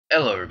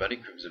Hello, everybody.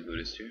 Crimson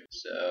Buddhist here.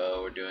 So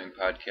we're doing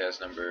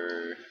podcast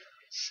number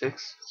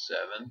 6,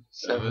 seven,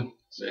 7,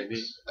 six,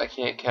 maybe. I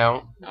can't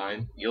count.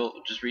 9. You'll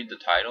just read the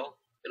title.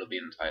 It'll be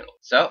in the title.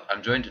 So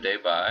I'm joined today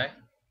by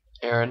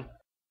Aaron.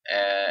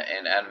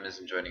 and Adam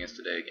isn't joining us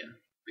today again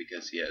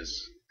because he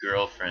has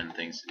girlfriend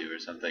things to do or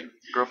something.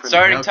 Girlfriend.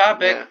 Starting Milk,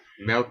 topic. Yeah.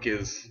 Milk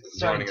is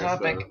Starting joining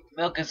topic. us.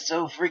 Milk is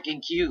so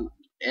freaking cute.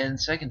 And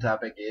second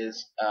topic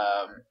is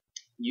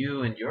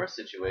you and your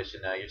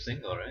situation now. You're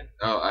single, right?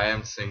 Oh, I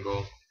am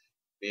single.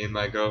 Me and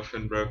my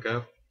girlfriend broke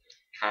up,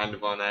 kind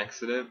of on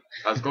accident.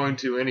 I was going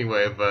to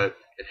anyway, but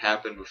it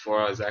happened before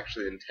I was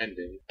actually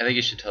intending. I think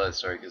you should tell that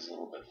story because it's a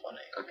little bit funny.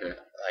 Okay.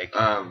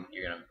 Like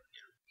you're gonna.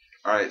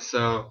 Alright,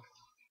 so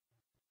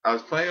I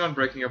was planning on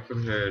breaking up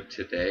with her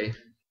today,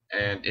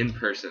 and in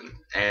person.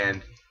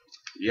 And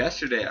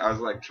yesterday, I was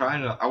like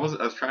trying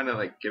to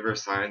like give her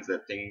signs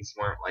that things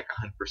weren't like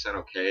 100%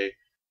 okay.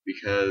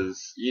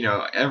 Because, you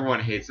know, everyone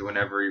hates it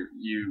whenever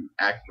you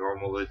act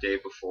normal the day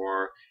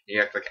before.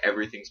 You act like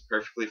everything's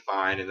perfectly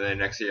fine. And then the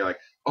next day you're like,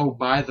 oh,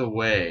 by the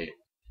way,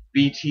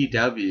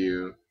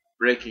 BTW,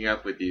 breaking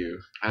up with you.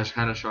 I was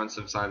kind of showing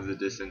some signs of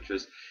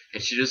disinterest.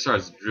 And she just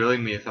starts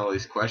drilling me with all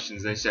these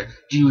questions. And she's like,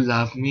 do you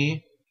love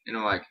me? And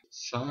I'm like,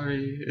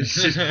 sorry.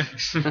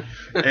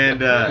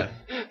 And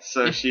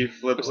so she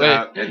flips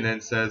out and then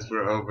says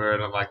we're over.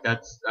 And I'm like,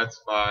 that's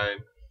fine.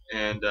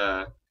 And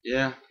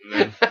yeah,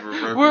 and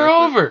then We're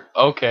over.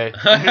 Okay.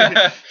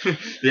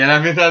 Yeah,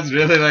 I mean that's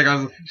really like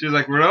she was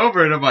like we're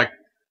over, and I'm like,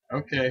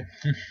 okay,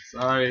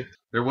 sorry.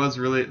 There was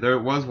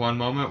one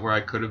moment where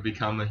I could have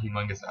become a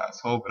humongous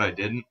asshole, but I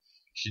didn't.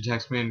 She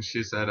texted me and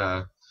she said,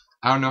 I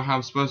don't know how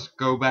I'm supposed to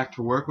go back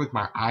to work with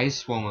my eyes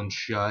swollen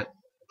shut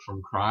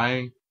from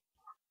crying.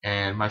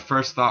 And my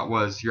first thought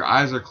was, your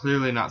eyes are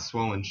clearly not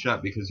swollen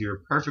shut because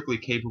you're perfectly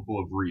capable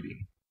of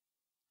reading.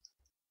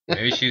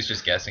 Maybe she was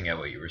just guessing at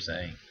what you were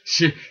saying.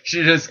 She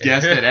just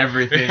guessed at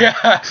everything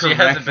Yeah, she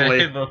hasn't been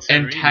correctly able to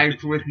and read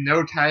typed it. with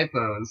no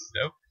typos.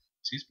 Nope.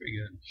 She's pretty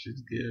good.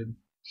 She's good.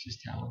 She's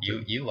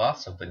talented. You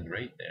lost something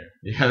great there.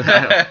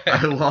 Yeah,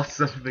 I lost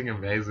something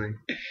amazing.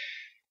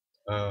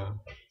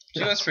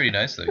 She was pretty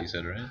nice though, you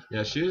said, right?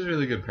 Yeah, she was a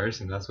really good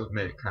person. That's what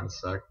made it kind of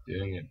suck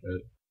doing it,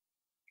 but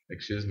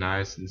like she was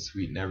nice and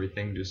sweet and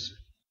everything. Just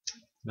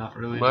not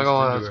really. My just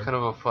God, into that's her. kind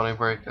of a funny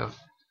breakup.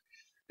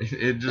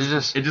 It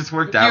just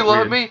worked Do out. you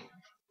love weird. me?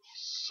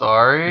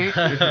 Sorry.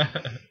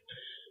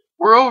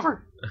 We're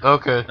over.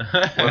 Okay.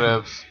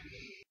 Whatevs.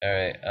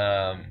 Alright,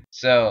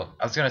 so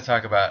I was gonna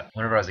talk about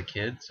whenever I was a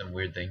kid, some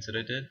weird things that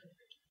I did.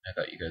 I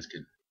thought you guys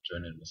could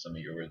join in with some of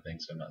your weird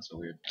things so I'm not so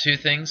weird. Two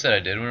things that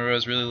I did whenever I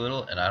was really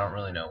little, and I don't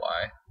really know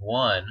why.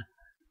 One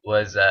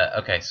was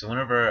so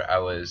whenever I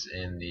was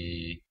in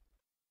the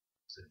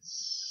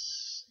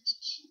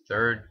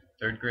third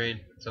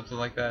grade, something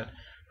like that,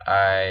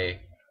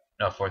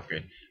 fourth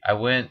grade. I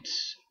went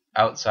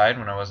outside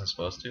when I wasn't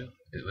supposed to.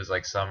 It was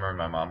like summer and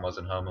my mom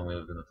wasn't home and we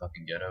lived in the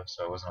fucking ghetto,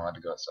 so I wasn't allowed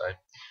to go outside.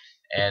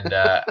 And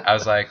I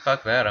was like,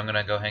 fuck that, I'm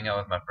gonna go hang out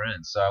with my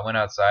friends. So I went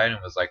outside and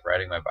was like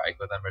riding my bike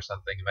with them or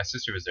something. And my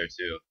sister was there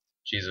too.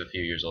 She's a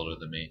few years older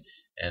than me.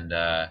 And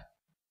I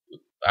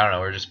don't know,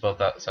 we were just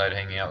both outside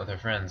hanging out with our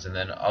friends. And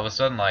then all of a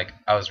sudden, like,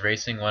 I was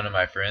racing one of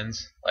my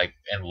friends, like,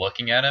 and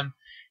looking at him.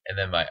 And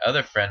then my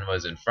other friend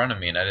was in front of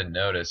me and I didn't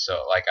notice.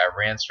 So, like, I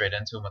ran straight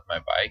into him with my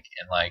bike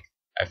and, like,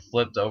 I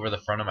flipped over the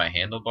front of my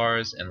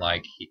handlebars and,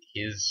 like,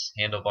 his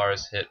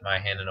handlebars hit my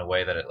hand in a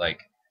way that it, like,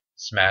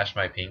 smashed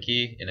my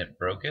pinky and it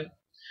broke it.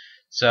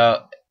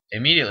 So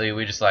immediately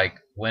we just like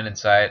went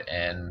inside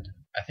and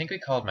I think we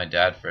called my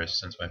dad first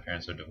since my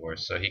parents are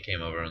divorced. So he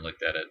came over and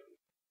looked at it.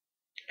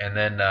 And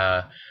then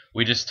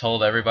we just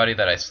told everybody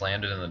that I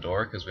slammed it in the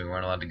door because we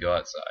weren't allowed to go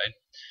outside.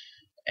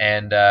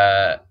 And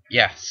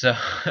yeah, so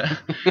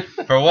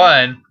for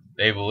one,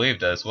 they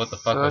believed us. What the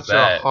fuck was Such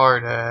that? a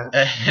hard ass.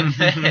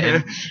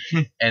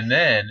 and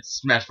then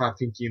Smash my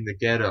pinky in the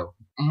ghetto.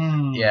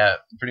 yeah,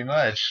 pretty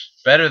much.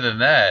 Better than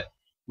that,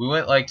 we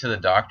went like to the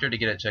doctor to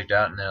get it checked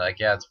out, and they're like,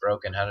 "Yeah, it's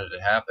broken. How did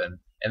it happen?"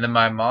 And then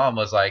my mom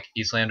was like,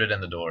 "He slammed it in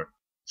the door."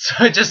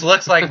 So it just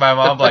looks like my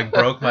mom like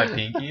broke my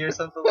pinky or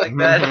something like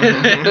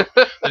that.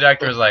 The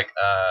doctor was like,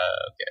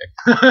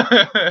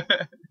 "Okay."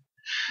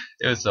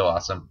 It was so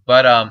awesome.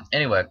 But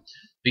anyway,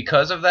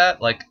 because of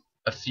that, like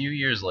a few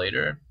years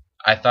later,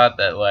 I thought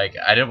that like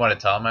I didn't want to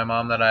tell my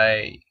mom that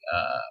I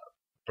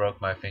broke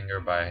my finger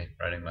by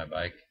riding my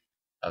bike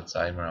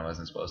outside when I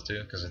wasn't supposed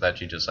to, because I thought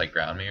she'd just like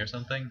ground me or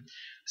something.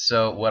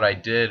 So what I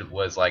did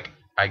was like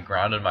I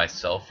grounded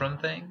myself from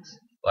things.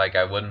 Like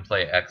I wouldn't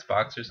play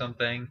Xbox or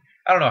something.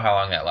 I don't know how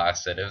long that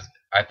lasted.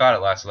 I thought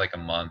it lasted like a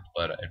month,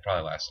 but it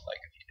probably lasted like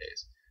a few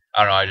days.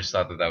 I don't know. I just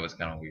thought that was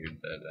kind of weird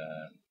that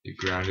You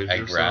grounded I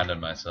yourself? grounded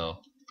myself.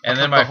 I And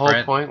then thought my the whole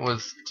friend. point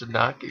was to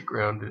not get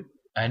grounded.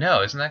 I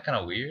know, isn't that kind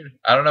of weird?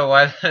 I don't know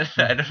why.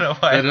 I don't know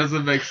why. That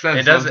doesn't make sense.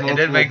 It doesn't. On It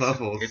didn't make.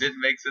 multiple levels. It didn't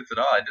make sense at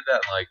all. I did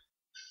that in like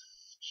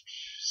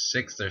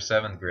 6th or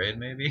 7th grade,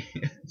 maybe.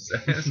 So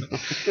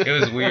it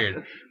was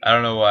weird. I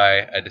don't know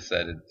why I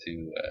decided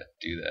to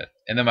do that.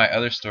 And then my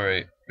other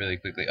story, really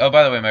quickly. Oh,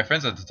 by the way, my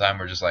friends at the time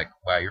were just like,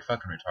 "Wow, you're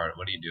fucking retarded.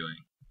 What are you doing?"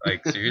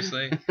 Like,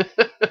 seriously?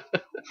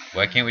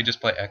 Why can't we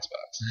just play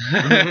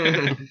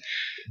Xbox?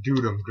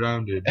 Dude, I'm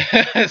grounded.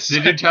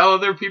 Did you tell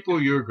other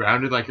people you were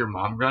grounded, like your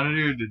mom grounded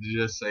you, or did you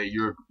just say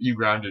you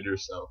grounded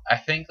yourself? I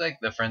think like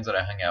the friends that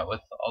I hung out with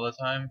all the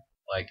time,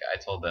 like I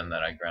told them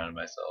that I grounded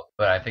myself,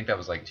 but I think that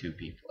was like 2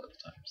 people at the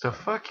time. So. The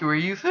fuck were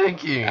you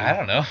thinking? I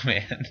don't know,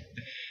 man.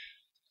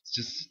 It's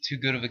just too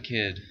good of a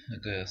kid, I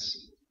guess.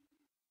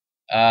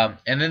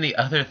 And then the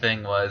other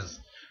thing was,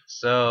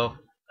 so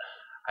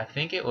I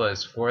think it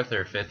was 4th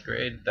or 5th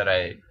grade that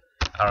I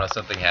don't know,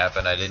 something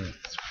happened. I didn't.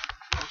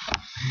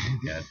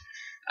 God.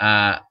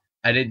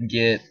 I didn't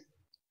get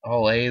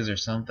all A's or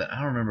something. I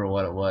don't remember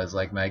what it was.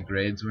 Like my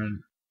grades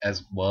weren't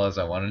as well as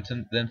I wanted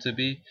them to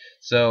be.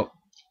 So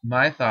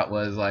my thought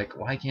was like,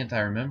 why can't I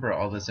remember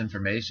all this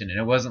information? And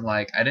it wasn't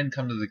like I didn't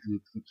come to the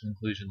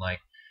conclusion like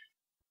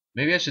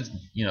maybe I should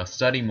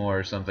study more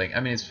or something. I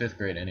mean it's 5th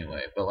grade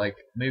anyway, but like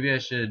maybe I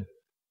should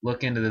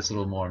look into this a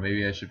little more.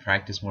 Maybe I should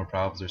practice more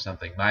problems or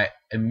something.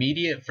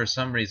 For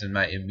some reason,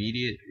 my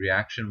immediate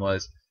reaction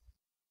was,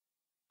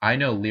 I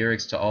know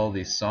lyrics to all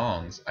these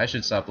songs. I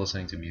should stop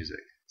listening to music.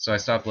 So I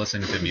stopped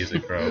listening to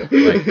music, bro.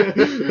 Like,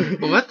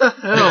 what the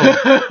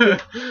hell?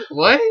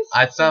 What?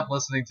 I stopped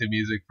listening to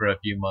music for a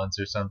few months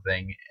or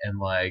something, and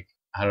like,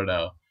 I don't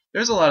know.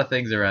 There's a lot of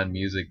things around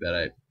music that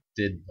I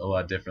did a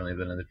lot differently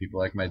than other people.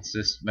 Like my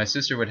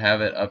sister would have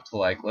it up to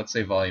like, let's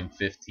say volume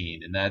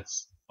 15, and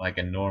that's like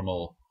a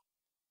normal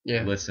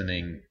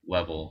listening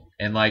level.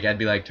 And like, I'd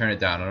be like, turn it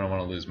down. I don't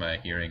want to lose my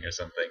hearing or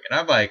something. And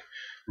I'm like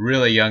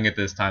really young at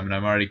this time, and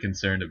I'm already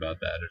concerned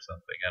about that or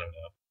something. I don't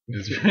know.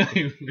 It's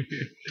really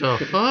weird.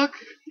 The fuck?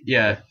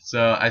 Yeah,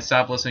 so I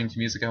stopped listening to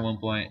music at one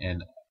point,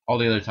 and all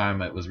the other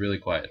time it was really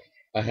quiet.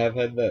 I have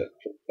had that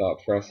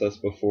thought process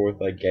before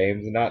with like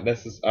games, not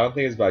necessarily. I don't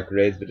think it's about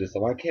grades, but just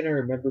why can't I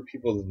remember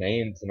people's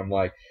names? And I'm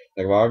like,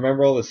 well, I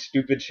remember all the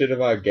stupid shit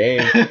about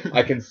games.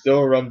 I can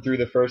still run through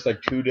the first like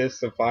 2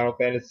 discs of Final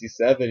Fantasy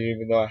VII,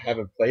 even though I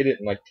haven't played it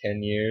in like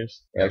 10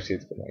 years. Or actually,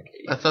 it's been like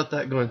 8. I thought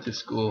that going through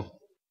school.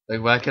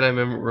 Like, why can I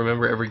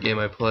remember every game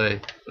I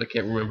play, but I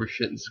can't remember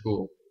shit in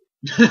school?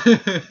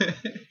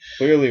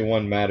 Clearly,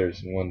 one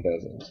matters and one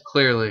doesn't.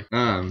 Clearly.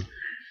 Have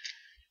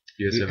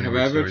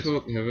I ever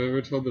told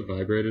the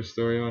vibrator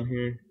story on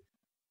here?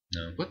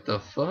 No. What the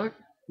fuck?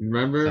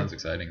 Remember? Sounds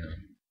exciting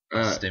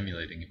though.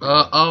 Stimulating.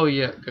 Oh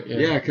yeah.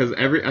 Yeah, because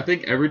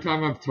every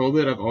time I've told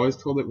it, I've always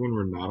told it when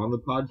we're not on the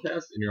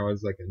podcast, and you're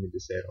always like, I need to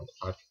say it on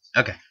the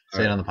podcast. Okay,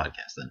 say it on the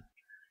podcast then.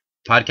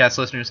 Podcast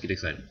listeners, get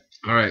excited.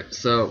 All right,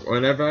 so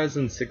whenever I was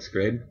in 6th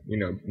grade,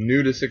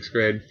 new to 6th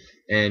grade,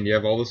 and you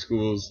have all the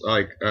schools,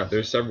 like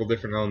there's several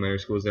different elementary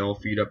schools, they all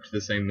feed up to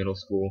the same middle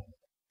school,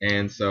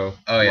 and so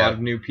a lot of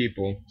new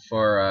people.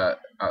 For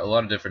a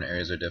lot of different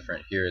areas are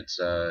different. Here it's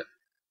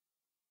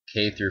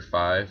K through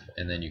 5,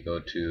 and then you go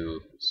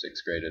to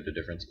 6th grade at a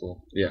different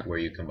school. Yeah. Where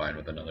you combine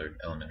with another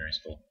elementary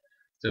school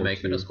to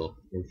make middle school.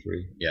 Or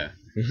 3. Yeah.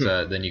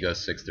 So then you go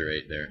 6 through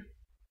 8 there.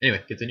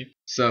 Anyway, continue.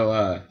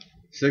 So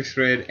 6th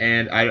grade,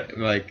 and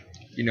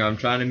I'm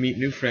trying to meet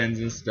new friends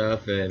and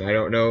stuff, and I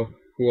don't know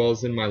who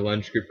all's in my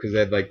lunch group because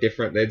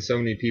they had so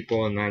many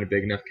people and not a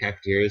big enough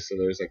cafeteria, so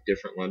there's like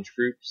different lunch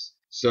groups.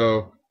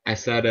 So I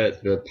sat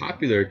at the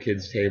popular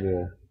kids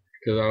table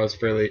because I was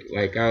fairly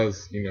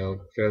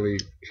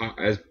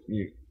as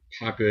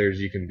popular as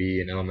you can be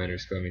in elementary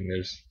school. I mean,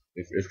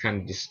 it's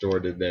kind of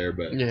distorted there,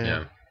 but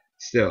yeah.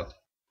 Still.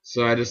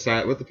 So I just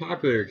sat with the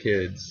popular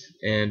kids,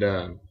 and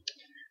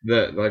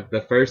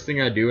the first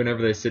thing I do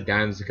whenever they sit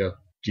down is to go,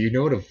 do you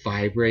know what a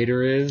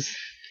vibrator is?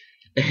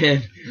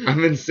 And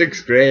I'm in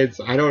 6th grade,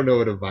 so I don't know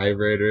what a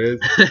vibrator is.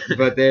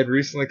 But they had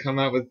recently come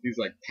out with these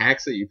like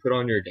packs that you put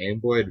on your Game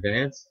Boy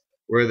Advance,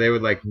 where they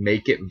would like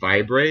make it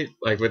vibrate,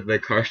 like with the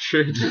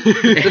cartridge.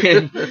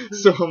 And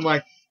so I'm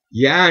like,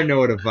 yeah, I know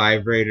what a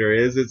vibrator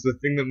is. It's the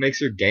thing that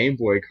makes your Game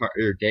Boy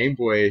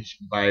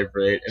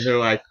vibrate. And they're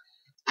like,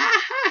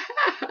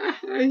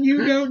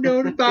 you don't know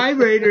what a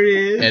vibrator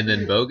is. And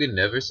then Bogan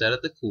never sat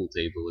at the pool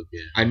table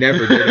again. I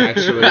never did,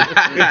 actually.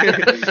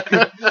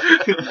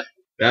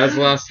 That was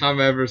the last time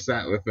I ever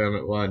sat with them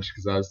at lunch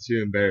because I was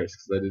too embarrassed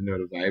because I didn't know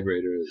what a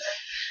vibrator is.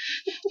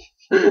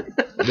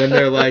 Then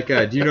they're like,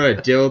 do you know what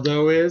a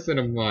dildo is? And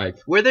I'm like...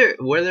 Were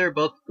there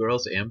both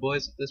girls and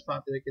boys at this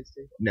popular kids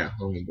table? No,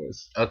 only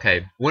boys.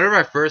 Okay. Whenever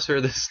I first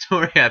heard this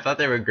story, I thought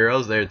there were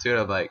girls there too, and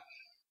I'm like,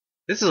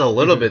 this is a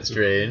little bit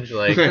strange.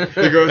 Like,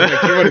 the girl's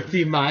like, you want to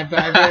see my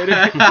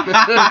vibrator?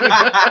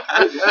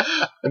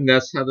 And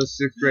that's how the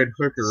 6th grade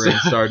hooker ring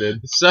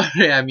started.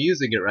 Sorry, I'm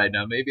using it right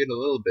now. Maybe in a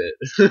little bit.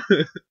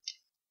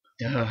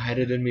 I had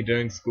it in me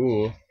during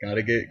school.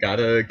 Gotta get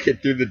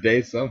through the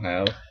day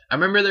somehow. I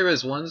remember there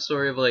was one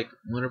story of like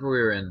whenever we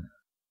were in,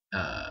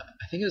 I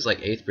think it was like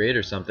 8th grade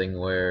or something,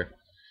 where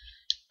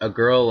a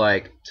girl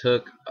like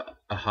took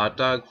a hot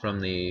dog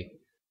from the,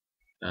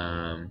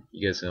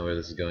 you guys know where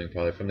this is going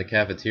probably, from the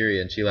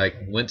cafeteria, and she like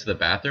went to the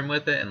bathroom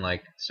with it and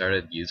like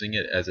started using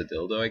it as a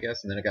dildo, I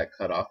guess, and then it got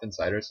cut off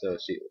inside her, so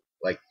she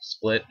like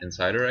split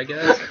inside her, I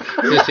guess.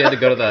 So she had to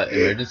go to the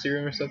emergency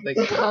room or something.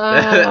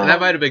 That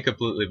might have been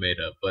completely made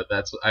up, but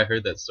I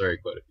heard that story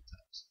quite a few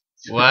times.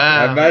 I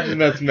Wow. imagine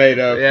that's made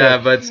up.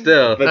 Yeah, but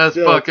still. but That's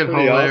still, it's fucking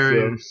pretty awesome.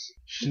 hilarious.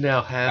 She's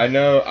now half. I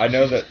know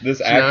that this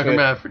She's now actually.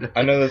 hermaphrodite.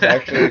 I know this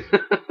actually.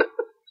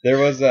 There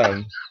was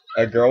a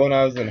girl when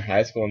I was in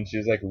high school, and she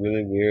was like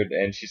really weird,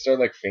 and she started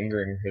like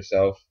fingering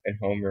herself in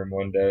homeroom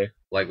one day,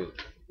 Like,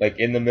 like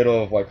in the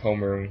middle of like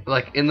homeroom.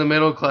 Like in the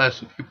middle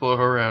class with people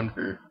around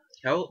her.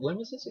 when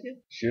was this again?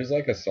 She was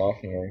like a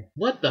sophomore.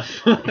 What the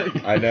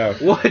fuck? I know.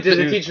 What did She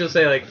the was- teacher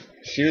say? Like,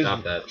 She was.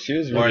 stop that. She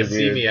was Or really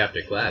see weird. me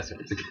after class if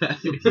it's a guy.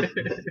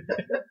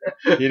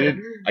 He did.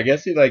 I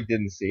guess he like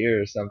didn't see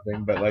her or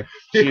something, but like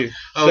she.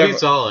 Oh, he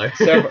saw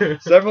her.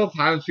 several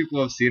times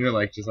people have seen her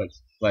like just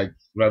like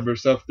rub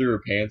herself through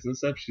her pants and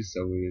stuff. She's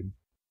so weird.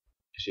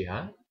 Is she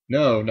hot?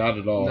 No, not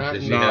at all. Not-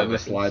 Does she Not have in the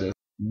veins? slightest.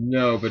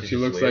 No, but She's she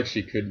just looks weird. like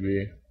she could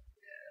be.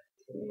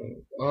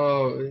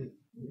 Oh,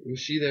 was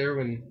she there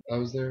when I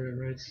was there at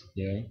Rights?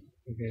 Yeah.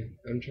 Okay,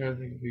 I'm trying to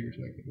think of who you're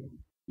talking about.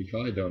 You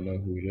probably don't know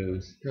who it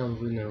is.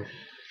 Probably no.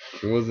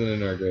 She wasn't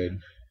in our grade.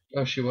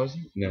 Oh, she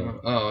wasn't? No.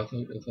 Oh, I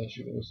thought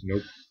she was.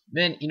 Nope.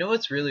 Man, you know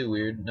what's really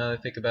weird now that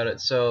I think about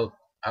it? So,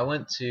 I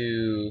went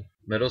to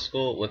middle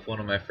school with one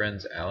of my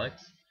friends,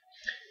 Alex.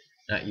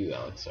 Not you,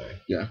 Alex, sorry.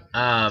 Yeah.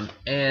 And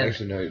I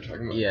actually know what you're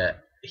talking about. yeah,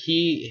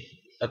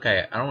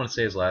 okay, I don't want to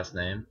say his last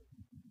name.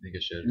 I think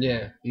I should.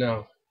 Yeah,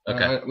 no.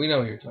 Okay. We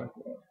know who you're talking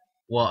about.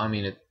 Well, I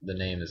mean, the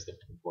name is the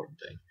important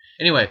thing.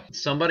 Anyway,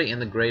 somebody in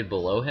the grade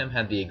below him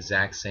had the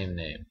exact same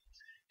name.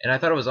 And I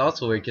thought it was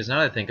also weird because now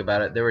that I think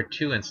about it, there were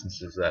two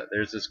instances of that.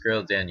 There's this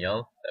girl,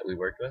 Danielle, that we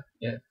worked with.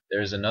 Yeah.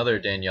 There's another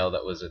Danielle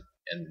that was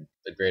in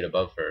the grade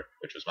above her,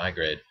 which was my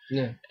grade.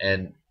 Yeah.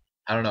 And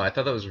I don't know, I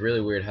thought that was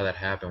really weird how that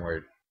happened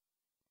where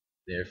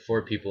there are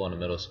 4 people in a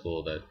middle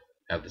school that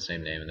have the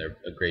same name and they're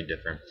a grade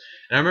different.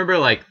 And I remember,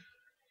 like,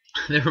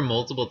 there were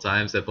multiple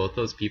times that both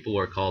those people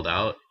were called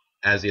out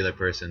as the other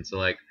person. So,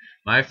 like,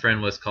 my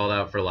friend was called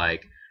out for,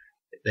 like,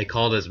 they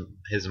called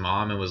his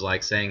mom and was,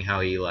 like, saying how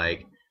he,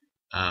 like,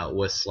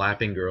 was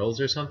slapping girls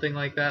or something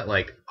like that,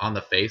 like, on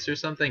the face or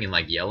something and,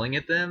 like, yelling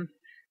at them.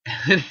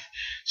 And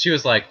she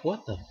was like,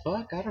 what the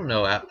fuck? I don't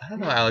know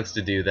Alex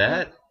to do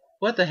that.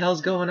 What the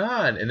hell's going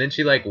on? And then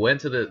she, like,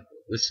 went to the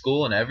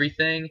school and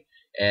everything,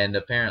 and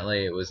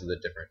apparently it was the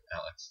different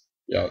Alex.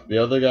 Yeah. The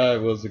other guy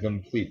was a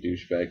complete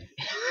douchebag.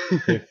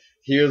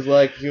 He was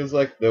like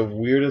the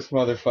weirdest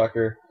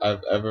motherfucker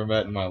I've ever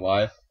met in my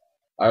life.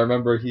 I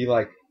remember he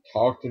like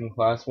talked in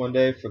class one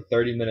day for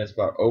 30 minutes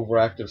about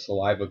overactive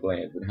saliva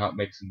glands and how it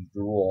makes him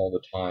drool all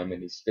the time,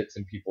 and he spits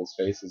in people's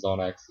faces on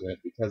accident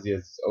because he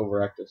has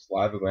overactive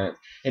saliva glands.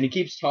 And he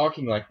keeps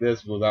talking like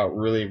this without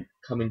really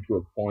coming to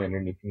a point or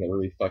anything that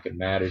really fucking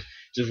matters.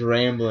 Just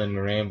rambling.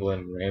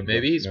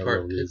 Maybe he's for no part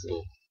real reason.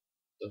 Pitbull.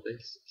 Don't they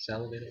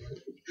salivate?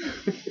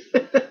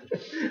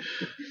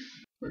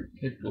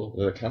 Pitbull.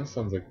 It kind of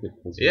sounds like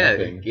Pitbull's Yeah,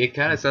 rapping. it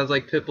kind of sounds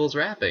like Pitbull's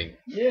rapping.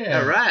 Yeah.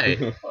 All right.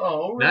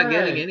 Oh, Not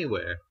getting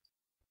anywhere.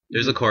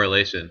 There's a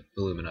correlation.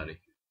 Illuminati.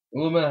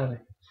 Illuminati.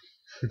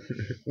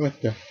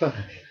 What the fuck?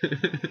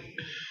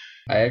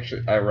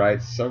 I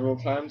write several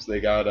times. They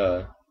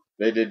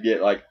did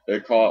get like they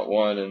caught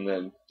one and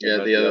then Yeah,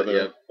 met the other-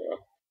 yeah. Yeah.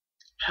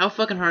 How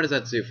fucking hard is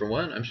that to do? For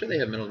one, I'm sure they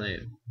have middle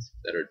names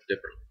that are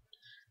different.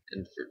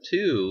 And for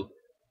two,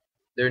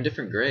 they're in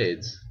different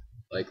grades.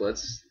 Like,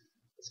 let's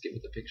get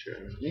with the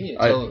picture. Yeah,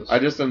 tell us. I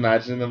just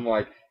imagine them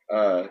like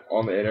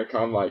on the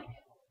intercom like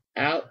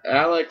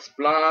Alex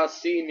Blah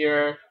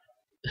Senior,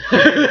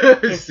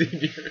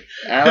 Senior.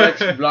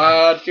 Alex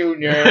Blah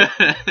Junior,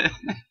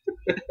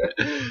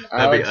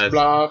 Alex us.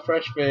 Blah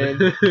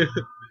Freshman.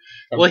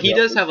 Well, he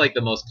does have like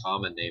the most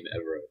common name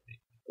ever. I think.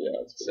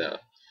 Yeah. It's So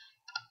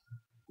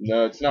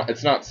no, it's not.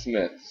 It's not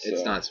Smith. it's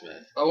so. not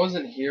Smith. I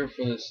wasn't here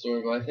for this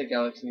story, but I think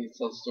Alex needs to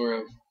tell the story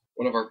of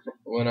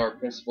when our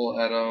principal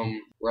at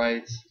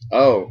Wrights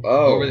Oh.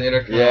 over the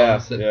intercom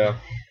said, Yeah.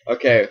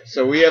 Okay,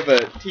 so we have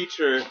a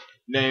teacher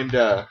named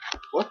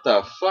what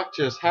the fuck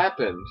just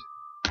happened?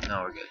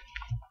 No, we're good.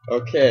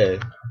 Okay,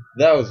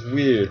 that was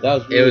weird. That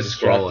was really It was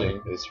distracting.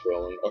 scrolling. It was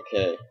scrolling,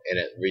 Okay. and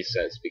it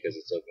resets because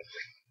it's open.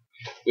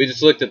 We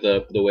just looked at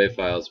the wave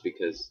files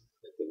because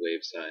the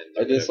wave sign.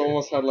 I just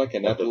almost had like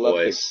an Of the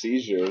epileptic voice.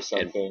 seizure or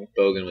something.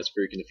 Bogan was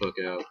freaking the fuck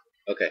out.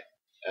 Okay.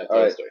 Tell the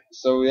Alright, story.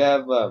 so we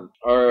have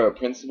our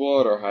principal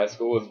at our high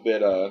school was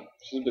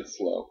she's a bit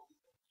slow,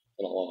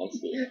 in all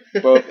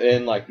honesty, both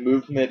in like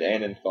movement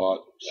and in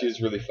thought. She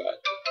was really fat.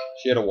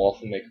 She had a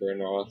waffle maker in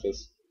her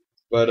office,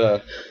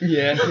 but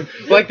yeah.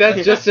 Like,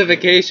 that's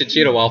justification. She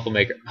had a waffle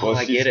maker. Oh, Well,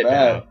 I she's get it fat.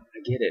 now. I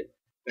get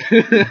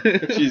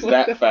it. she's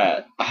that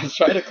fat. I was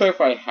trying to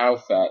clarify how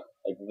fat,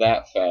 like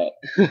that fat.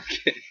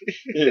 Okay.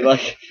 Yeah,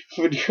 like,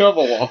 when you have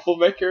a waffle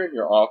maker in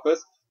your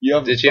office, you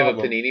have. Did she have a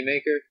problem. panini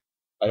maker?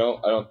 I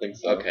don't think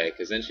so. Okay,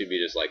 because then she'd be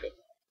just like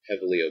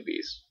heavily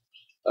obese.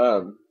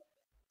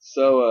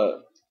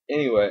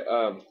 Anyway,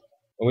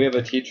 we have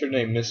a teacher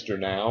named Mr.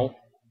 Now,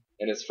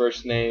 and his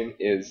first name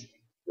is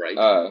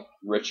Right.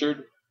 Richard.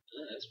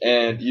 That's pretty-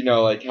 And you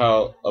know, like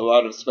how a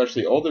lot of,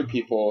 especially older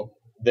people,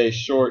 they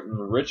shorten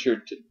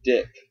Richard to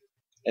Dick.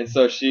 And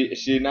so she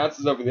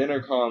announces over the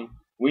intercom,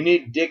 We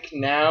need dick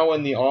now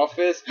in the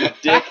office.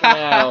 Dick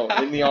now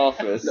in the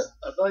office.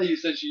 I thought you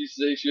said she used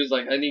to say she was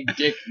like, I need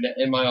dick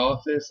in my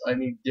office. I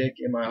need dick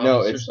in my office. No,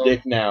 or it's something.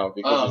 Dick now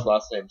because Oh. his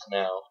last name's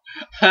Now.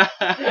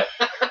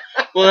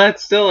 Well,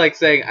 that's still like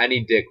saying I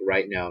need dick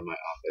right now in my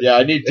office. Yeah,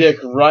 I need dick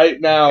right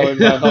now in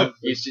my office.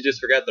 You should just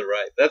forgot the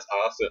right. That's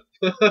awesome.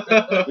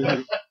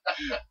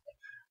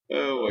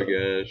 Oh my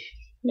gosh.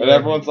 And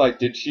everyone's like,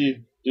 did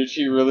she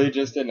really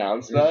just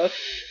announce that?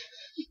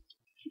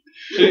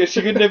 She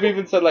couldn't have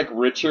even said like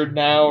Richard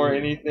now or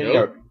anything. Nope.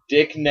 Or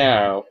Dick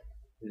now.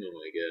 Oh my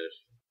gosh.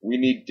 We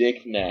need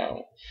Dick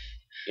now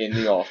in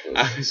the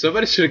office.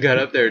 Somebody should have got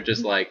up there and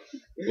just like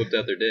whipped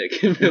out their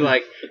dick and be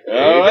like,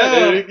 Oh,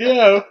 there you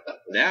go.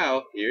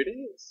 now here it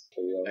is.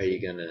 Are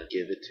you gonna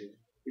give it to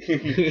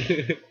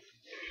me?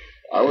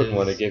 I wouldn't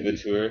want to give it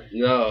to her.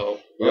 No.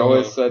 We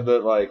always said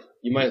that like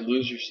You might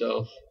lose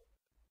yourself.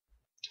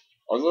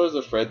 I was always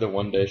afraid that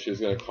one day she was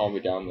gonna call me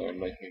down there and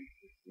make me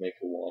make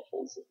her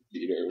waffles and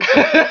feed her.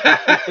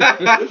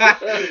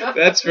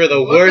 That's for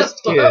the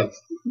worst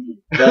kids.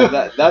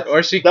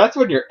 That's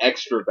when you're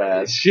extra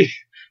bad.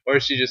 Or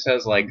she just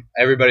has like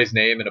everybody's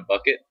name in a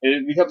bucket.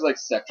 It becomes like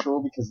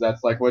sexual because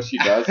that's like what she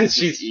does. is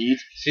just eat.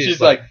 She's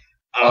like,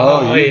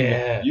 oh you,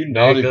 yeah, you there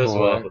naughty goes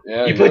boy. one.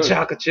 Yeah, You put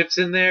chocolate chips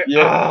in there.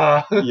 Yeah.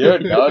 Ah. You're a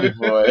naughty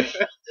boy.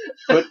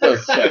 Put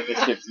those chocolate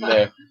chips in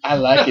there. I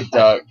like it,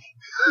 dog.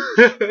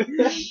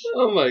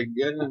 Oh my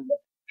goodness.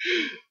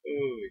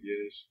 Oh my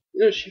gosh.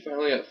 You know, she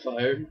finally got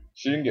fired.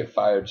 She didn't get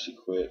fired. She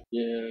quit.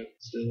 Yeah,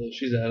 still,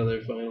 she's out of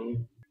there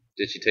finally.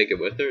 Did she take it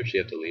with her, or did she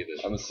have to leave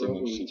it? I'm assuming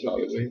Probably she took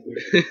probably. it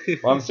with her.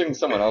 Well, I'm assuming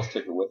someone else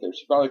took it with her.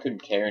 She probably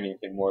couldn't carry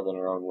anything more than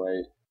her own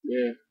weight.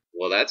 Yeah.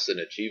 Well, that's an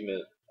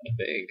achievement, I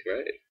think,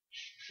 right?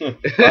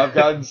 I've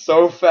gotten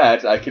so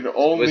fat I can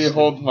only Was-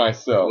 hold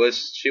myself.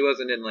 She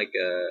wasn't in like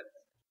a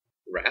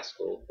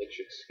rascal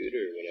electric scooter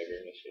or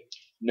whatever, was she?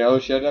 No,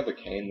 she had to have a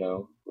cane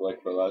though,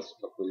 like for the last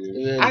couple of And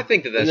years. then, I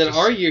think that that's and then just,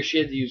 our year, she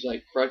had to use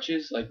like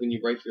crutches, like when you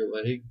break your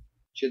leg.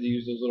 She had to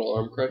use those little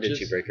arm crutches. Did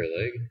she break her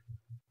leg?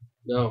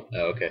 No.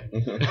 Oh, okay.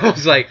 I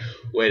was like,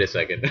 wait a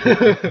second.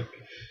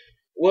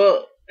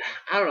 Well,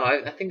 I don't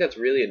know. I think that's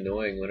really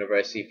annoying whenever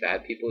I see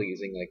fat people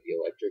using like the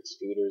electric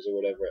scooters or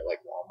whatever at like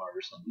Walmart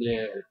or something.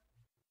 Yeah.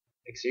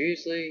 Like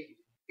seriously,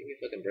 give me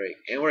a fucking break.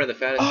 And we're in the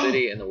fattest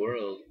city in the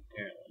world,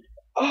 apparently.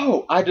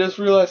 Oh, I just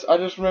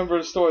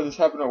remembered a story. This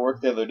happened at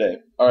work the other day.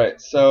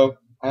 Alright, so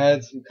I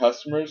had some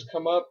customers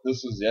come up.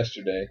 This was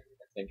yesterday,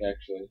 I think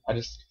actually. I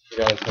just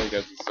forgot to tell you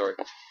guys the story.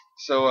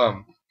 So,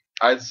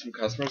 I had some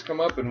customers come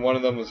up, and one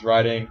of them was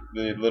riding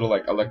the little,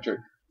 like, electric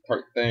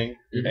cart thing,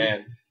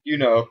 and, you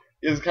know,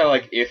 he was kind of,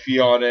 like,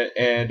 iffy on it,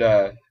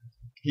 and,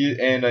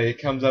 he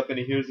comes up and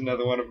he hears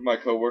another one of my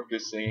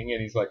coworkers singing,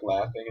 and he's, like,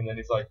 laughing, and then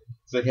he's like,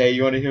 hey,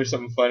 you want to hear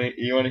something funny?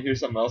 You want to hear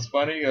something else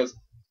funny? He goes,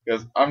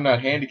 I'm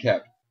not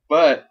handicapped,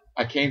 but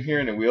I came here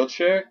in a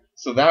wheelchair,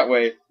 so that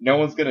way no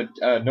one's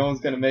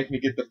gonna make me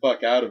get the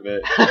fuck out of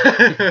it.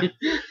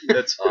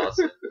 That's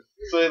awesome.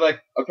 So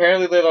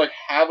apparently they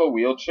have a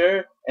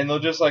wheelchair and they'll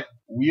just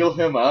wheel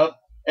him up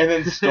and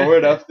then store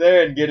it up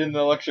there and get in the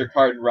electric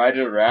cart and ride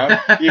it around,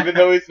 even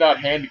though he's not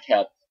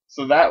handicapped.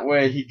 So that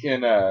way he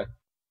can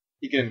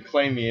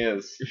claim he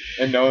is,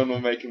 and no one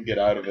will make him get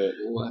out of it.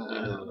 Wow.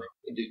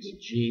 That dude's a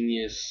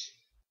genius.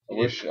 I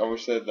wish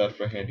they had that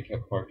for handicap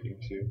parking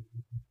too.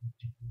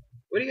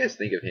 What do you guys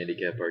think of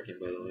handicap parking,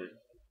 by the way?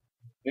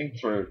 I think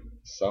for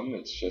some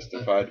it's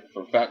justified.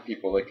 For fat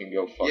people, they can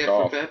go fuck yeah,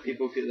 off. for fat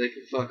people, they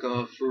can fuck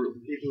off. For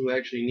people who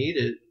actually need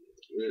it,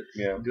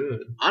 it's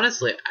good.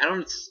 Honestly, I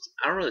don't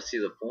really see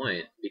the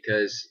point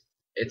because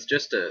it's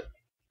just a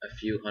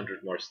few hundred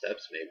more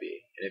steps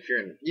maybe, and if you're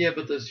in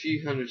But those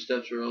few hundred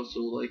steps are also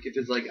if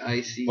it's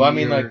icy. Well, I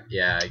mean, or,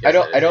 yeah, I I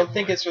don't guess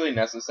think it's really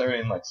necessary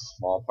in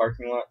small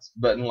parking lots,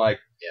 but in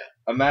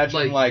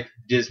imagine Like-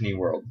 Disney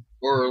World.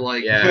 or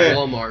Yeah.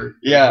 Walmart. or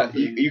Yeah,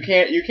 something. you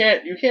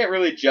can't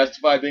really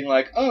justify being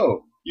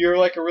oh, you're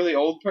a really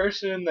old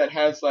person that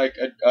has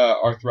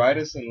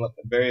arthritis and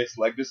various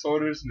leg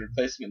disorders and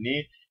replacement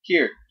knee.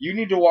 Here, you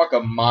need to walk a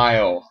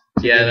mile.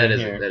 To yeah, get that in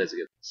is here. that is a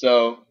good.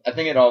 So I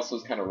think it also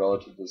is kind of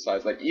relative to the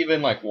size.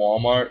 Even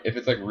Walmart, if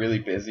it's really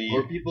busy,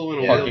 Or people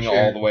in a parking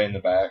wheelchair. all the way in the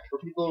back. For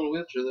people in a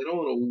wheelchair, they don't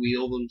want to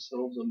wheel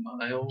themselves a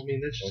mile. I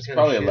mean, that's just It's kind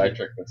probably of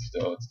electric, but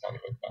still, it's kind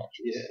of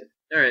obnoxious.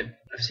 Yeah. All right,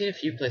 I've seen a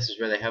few places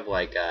where they have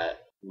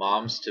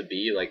moms to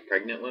be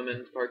pregnant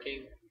women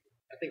parking.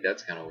 I think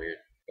that's kind of weird.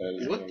 That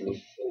is What kinda the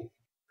weird. fuck?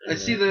 I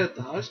see that at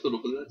the hospital,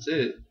 but that's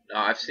it. No,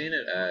 I've seen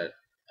it at.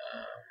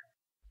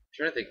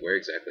 I'm trying to think where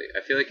exactly.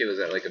 I feel like it was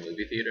at a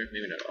movie theater,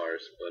 maybe not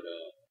ours, but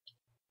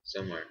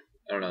somewhere.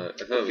 I don't know. I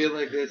thought I it was. feel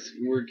like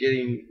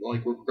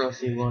we're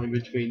crossing the line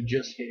between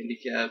just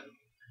handicap.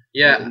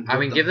 Yeah, and I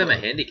what mean, the give them a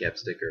fuck? handicap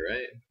sticker,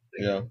 right?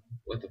 Yeah.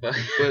 What the fuck?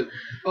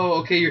 But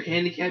okay, you're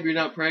handicapped, you're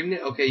not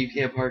pregnant. Okay, you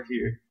can't park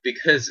here.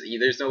 Because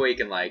there's no way you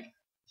can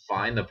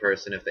find the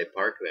person if they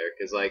park there,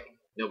 because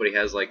nobody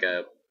has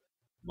a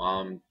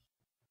mom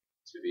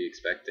to be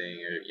expecting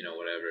or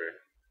whatever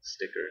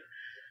sticker.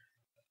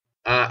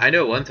 I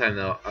know one time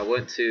though, I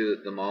went to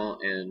the mall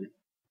in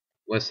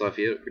West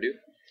Lafayette, Purdue,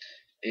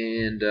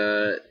 and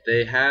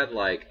they had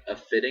like a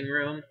fitting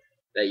room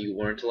that you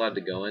weren't allowed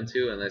to go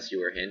into unless you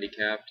were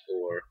handicapped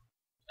or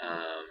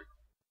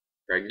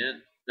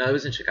pregnant. No, it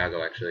was in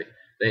Chicago actually.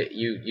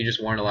 You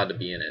just weren't allowed to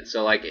be in it.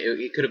 So like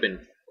it could have been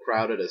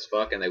crowded as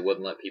fuck, and they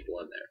wouldn't let people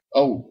in there.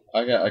 Oh,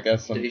 I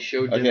got some. They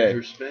showed them Okay,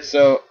 respect.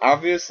 so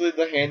obviously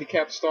the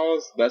handicap stall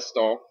is the best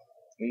stall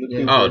in the Yeah.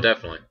 Cooper. Oh,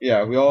 definitely.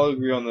 Yeah, we all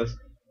agree on this.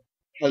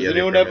 Has You have a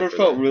anyone permit ever for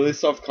felt that. really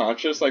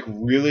self-conscious? Like,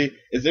 really?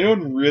 Is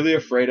anyone really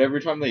afraid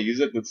every time they use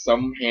it that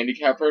some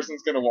handicapped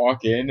person's gonna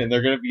walk in and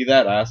they're gonna be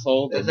that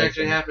asshole? That's that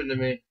actually makes them- happened to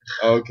me.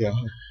 Oh god.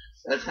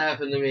 That's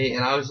happened to me,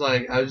 and I was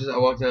like, I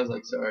walked in, I was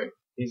like, sorry.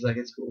 He's like,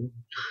 it's cool.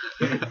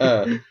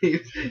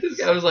 This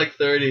guy was like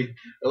 30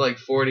 or like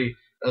 40.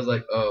 I was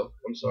like, oh,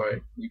 I'm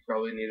sorry. You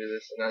probably needed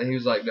this. And he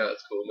was like, no,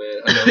 it's cool,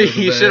 man. I know we're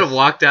the You should have best."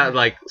 walked out and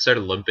like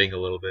started limping a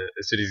little bit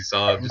as soon as you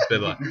saw him. Just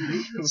been like,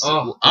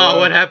 Oh, "Oh,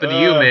 what happened to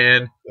you,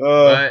 man?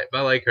 Uh,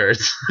 My leg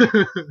hurts."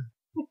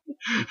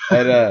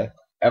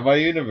 at my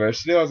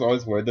university, I was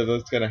always worried that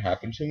that's gonna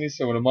happen to me.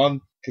 So when I'm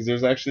on, because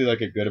there's actually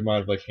like a good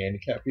amount of like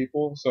handicapped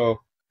people. So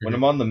when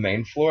I'm on the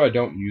main floor, I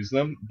don't use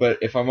them. But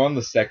if I'm on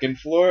the second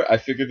floor, I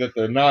figure that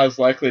they're not as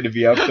likely to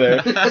be up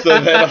there. So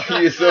then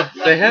I'll use them.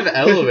 They have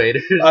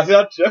elevators. I'm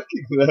not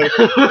joking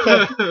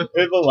though.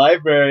 In the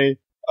library,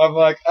 I'm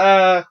like,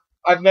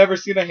 I've never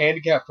seen a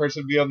handicapped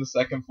person be on the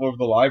second floor of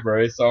the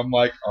library, so I'm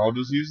like, I'll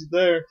just use it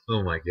there.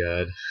 Oh my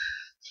god.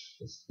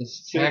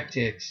 it's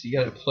tactics. You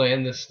gotta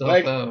plan this stuff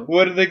Like, out.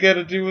 what are they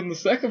gonna do in the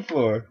second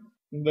floor?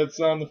 That's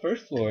not on the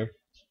first floor.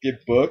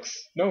 Get books?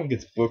 No one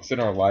gets books in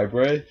our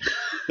library.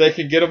 They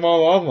can get them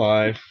all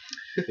online.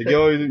 They can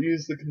only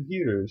use the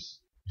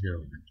computers. Oh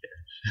my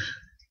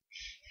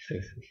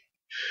god.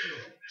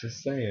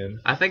 Just saying.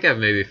 I think I've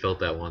maybe felt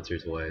that once or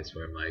twice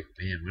where I'm like,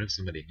 man, what if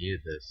somebody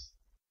needed this?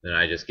 Then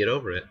I just get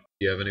over it.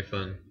 Do you have any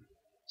fun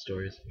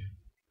stories?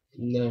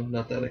 No,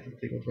 not that I can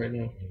think of right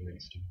now.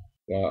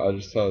 I'll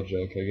just tell a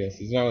joke, I guess.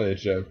 It's not really a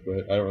joke,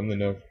 but I don't really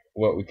know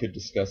what we could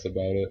discuss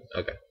about it.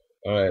 Okay.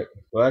 Alright.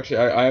 Well, actually,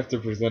 I have to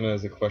present it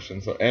as a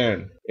question. So,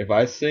 Aaron, if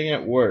I sing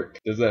at work,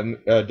 does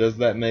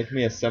that make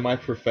me a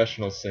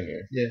semi-professional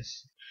singer?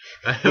 Yes.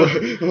 I don't,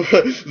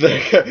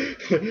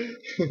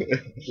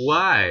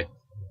 why?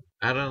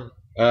 I don't.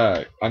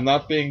 I'm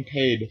not being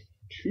paid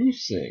to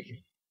sing,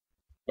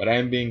 but I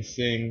am being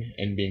sing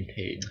and being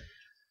paid.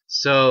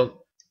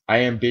 So I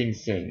am being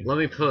sing. let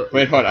me put.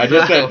 Wait, hold on. I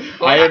just said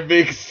I am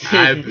being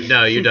sing.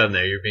 No, you're done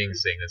there. You're being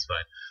sing. That's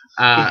fine.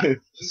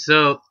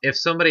 So if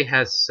somebody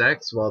has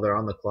sex while they're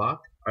on the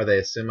clock, are they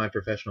a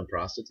semi-professional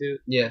prostitute?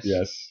 Yes.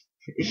 Yes.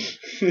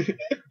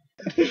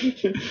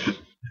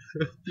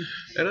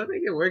 I don't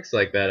think it works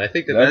like that. I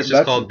think That's- that's just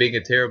that's- called being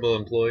a terrible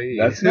employee.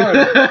 That's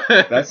not-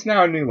 That's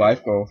now a new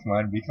life goal of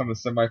mine: become a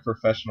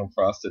semi-professional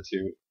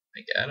prostitute. I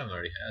think Adam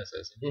already has,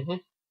 hasn't he? Mm-hmm.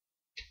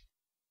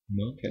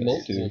 Okay.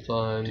 Multiple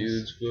times.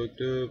 Dudes fucked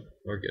up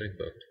or getting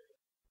fucked.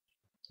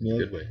 Milk,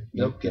 Good way.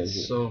 Milk does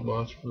gets it. so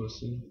much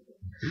pussy.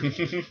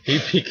 He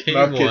became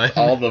Milk one. gets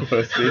all the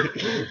pussy.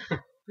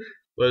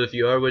 Well, if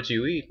you are what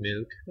you eat,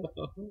 milk.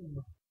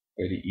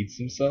 Wait, he eats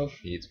himself?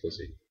 He eats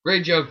pussy.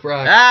 Great joke,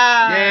 Brock.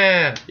 Ah!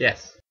 Yeah.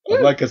 Yes.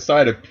 I'd like a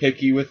side of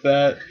picky with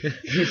that.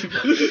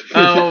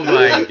 Oh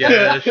my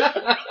gosh.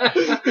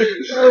 That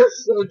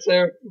was so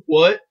terrible.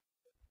 What?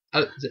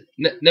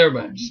 Never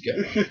mind. Just go.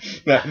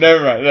 No,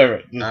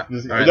 never mind.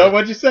 Just, Alright. no,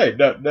 what'd you say?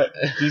 No, did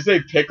you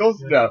say pickles?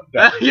 No.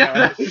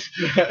 Yeah.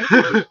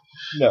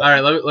 No. All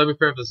right, let me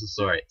preface the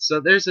story. So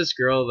there's this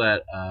girl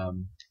that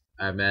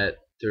I met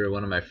through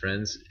one of my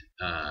friends,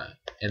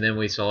 and then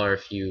we saw her a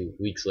few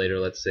weeks later.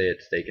 Let's say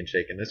at Steak and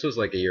Shake, and this was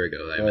like a year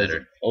ago that I met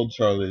her. Old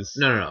Charlie's.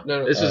 No.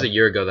 No, This was a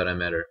year ago that I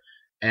met her,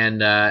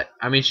 and I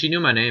mean she knew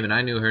my name and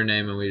I knew her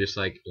name, and we just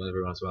like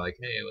every once in a while like,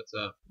 hey, what's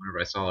up? Whenever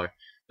I saw her.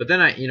 But then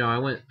I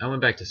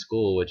went back to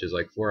school, which is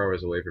like 4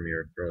 hours away from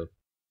here for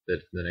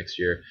the next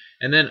year,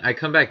 and then I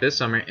come back this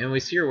summer and we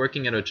see her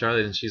working at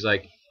O'Charlie's, and she's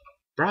like,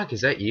 Brock,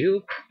 is that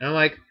you? And I'm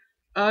like,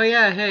 oh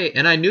yeah, hey.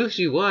 And I knew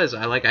she was.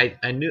 I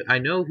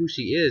know who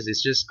she is.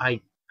 It's just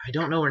I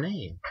don't know her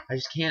name. I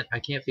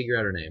can't figure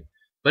out her name.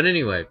 But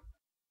anyway,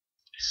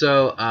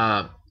 so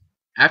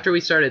after we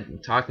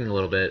started talking a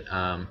little bit,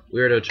 we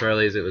were at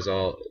O'Charlie's. It was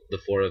all the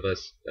four of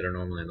us that are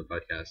normally on the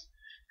podcast,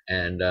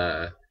 and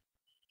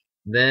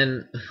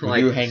then We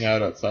like do hang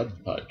out outside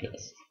the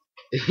podcast.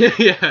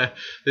 yeah,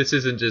 this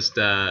isn't just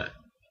a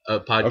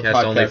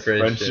podcast only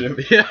friendship.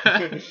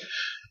 Yeah.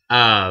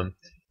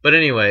 But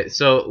anyway,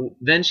 so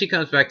then she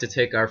comes back to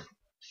take our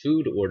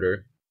food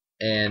order,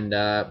 and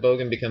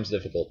Bogan becomes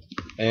difficult.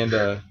 And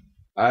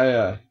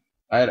I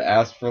had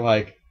asked for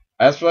like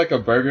a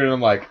burger, and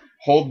I'm like,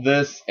 hold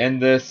this and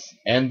this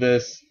and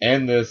this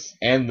and this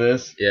and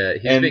this. Yeah,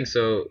 he's And- being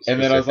so. And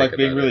then I was like specific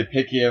being about really it.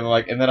 picky, and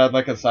then I'd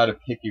like a side of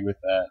picky with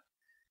that.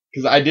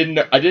 Because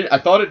I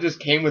thought it just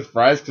came with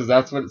fries because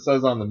that's what it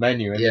says on the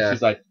menu. And Yeah. then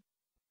she's like,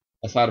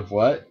 a side of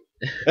what?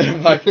 And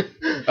I'm like,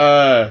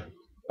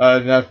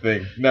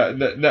 nothing. No,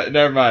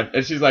 never mind.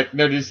 And she's like,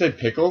 no, did you say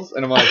pickles?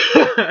 And I'm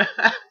like,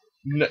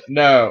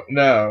 No.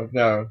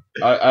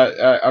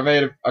 I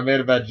made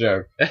a bad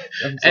joke. I'm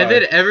And sorry.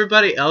 then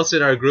everybody else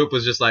in our group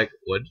was just like,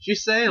 "What did you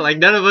say?" Like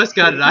none of us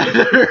got it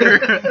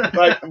either.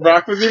 like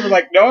Brock was even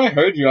like, "No, I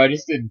heard you. I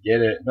just didn't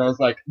get it." And I was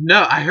like,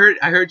 No, I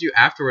heard you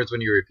afterwards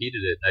when you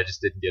repeated it. And I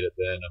just didn't get it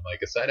then. I'm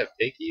like, aside of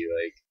Picky,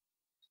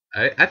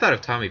 like I thought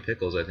of Tommy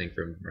Pickles. I think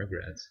from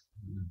Rugrats.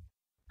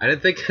 I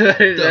didn't think I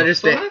didn't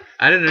understand. fuck?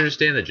 I didn't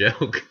understand the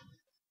joke.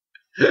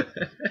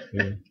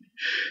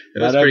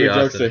 It was "Not every pretty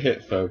joke's a awesome.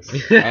 hit,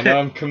 folks. I know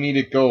I'm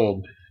comedic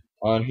gold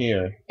on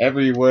here.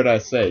 Every word I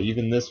say,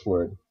 even this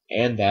word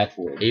and that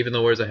word. Even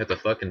the words I have to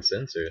fucking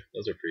censor.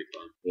 Those are pretty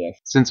fun. Yeah,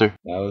 Censor.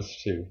 that was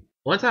two.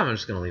 One time I'm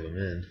just gonna leave them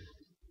in,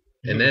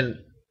 and then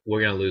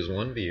we're gonna lose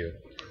one view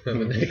on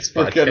the next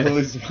We're podcast. gonna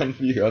lose one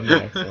view on the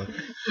next one.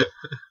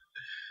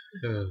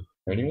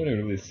 For anyone who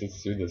really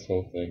sits through this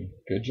whole thing,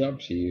 good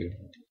job to you.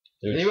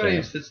 You're a Anybody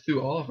who champ. sits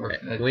through all of our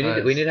we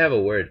need to have a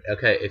word.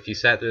 Okay, if you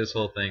sat through this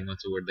whole thing,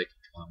 what's a word they can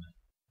comment?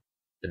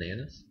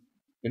 Bananas?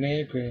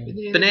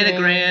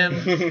 Bananagram.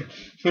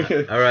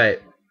 All right,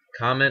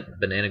 comment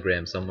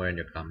bananagram somewhere in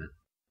your comment.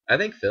 I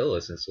think Phil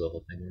listens to the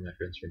whole thing. One of my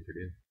friends from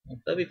Purdue.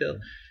 Love you, Phil.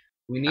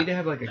 We need to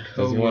have like a Does he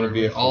code wanna word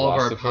be a with all of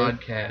our philosopher?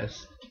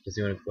 podcasts. Does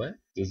he want to play?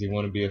 Does he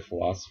want to be a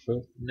philosopher?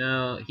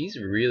 No, he's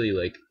really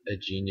like a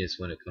genius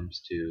when it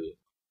comes to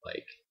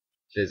like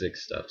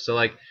physics stuff. So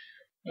like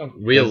Oh,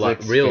 real life,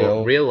 physics,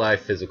 Phil. real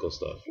life physical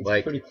stuff. It's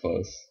Like pretty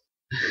close.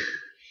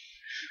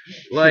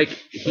 like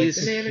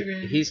he's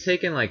Bananagram. he's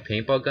taken like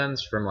paintball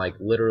guns from like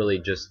literally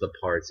just the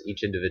parts,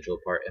 each individual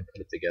part, and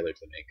put it together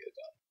to make a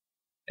gun.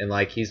 And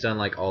like he's done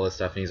like all this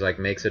stuff, and he's like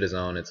makes it his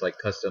own. It's like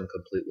custom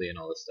completely and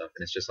all this stuff.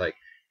 And it's just like,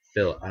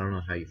 Phil, I don't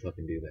know how you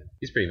fucking do that.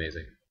 He's pretty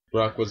amazing.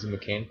 Brock was a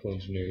mechanical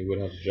engineer. He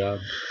would have a job.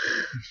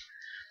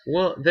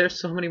 Well, there's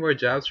so many more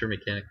jobs for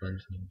mechanical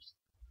engineers.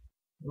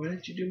 Why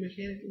didn't you do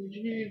mechanical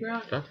engineering, bro?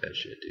 Fuck that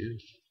shit,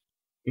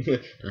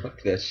 dude.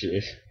 Fuck that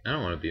shit. I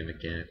don't want to be a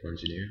mechanical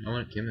engineer. I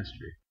want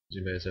chemistry. Does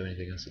anybody else have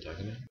anything else to talk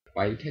about?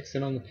 Why are you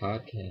texting on the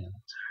podcast?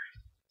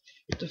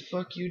 What the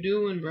fuck you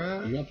doing,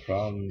 bro? You got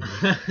problems.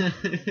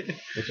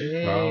 What's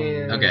your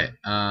problem? Okay.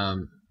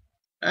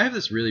 I have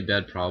this really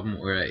bad problem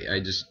where I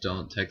just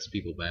don't text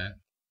people back.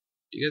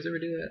 Do you guys ever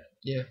do that?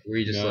 Yeah. Where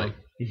you just No. like,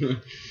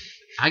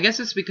 I guess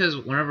it's because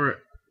whenever,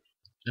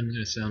 I'm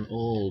gonna sound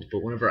old, but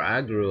whenever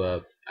I grew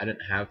up, I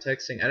didn't have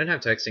texting. I didn't have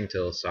texting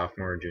till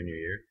sophomore or junior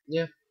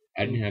year.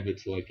 I didn't have it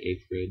till like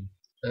 8th grade.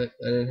 I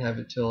didn't have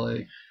it till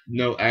like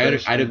No, I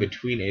had it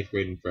between 8th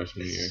grade and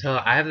freshman year. So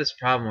I have this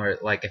problem where,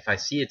 like, if I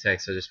see a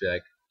text, I'll just be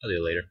like, I'll do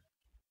it later,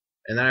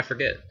 and then I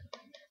forget.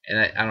 And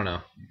I don't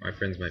know. My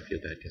friends might feel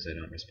bad because I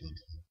don't respond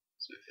to them.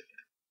 So I feel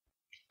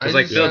bad. It's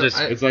like Phil just.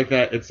 It's like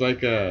that. It's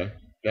like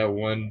that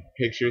one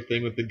picture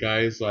thing with the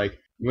guys like.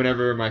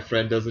 Whenever my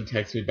friend doesn't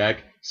text me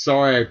back,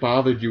 sorry I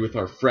bothered you with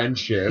our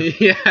friendship.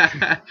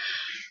 Yeah.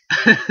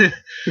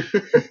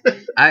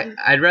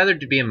 I'd rather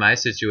to be in my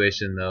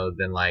situation though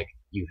than like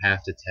you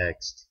have to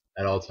text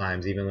at all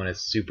times, even when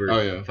it's super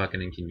Oh, yeah.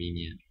 fucking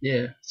inconvenient.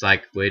 yeah. It's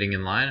like waiting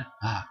in line.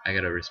 I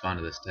gotta respond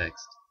to this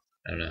text.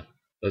 I don't know.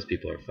 Those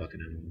people are fucking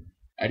annoying.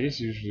 I just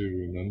usually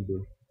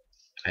remember.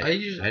 I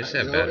just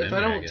have bad if I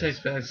memory, don't guess.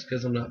 text back, it's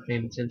because I'm not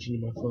paying attention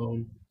to my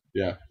phone.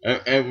 Yeah.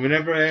 And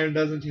whenever Aaron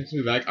doesn't text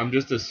me back, I'm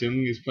just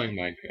assuming he's playing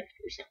Minecraft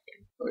or something.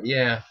 But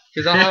yeah,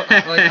 because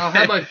I'll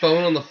have my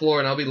phone on the floor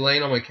and I'll be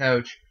laying on my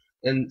couch,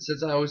 and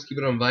since I always keep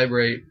it on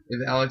vibrate,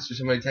 if Alex or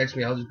somebody texts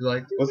me, I'll just be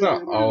like, Well, it's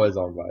not always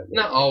on vibe.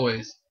 not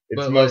always,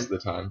 It's but most like,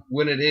 of the time.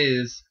 when it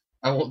is,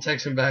 I won't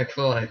text him back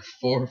for like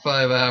 4 or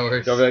 5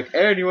 hours. I'll be like,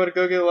 Aaron, you want to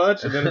go get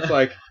lunch? And then it's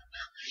like,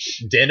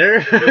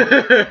 Dinner?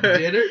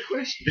 Dinner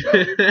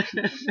question?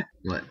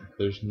 What?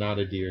 there's not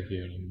a deer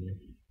here anymore.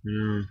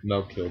 Mm.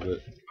 Mel killed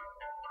it.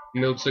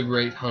 Milk's a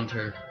great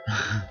hunter.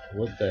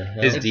 What the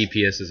hell? His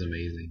DPS is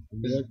amazing.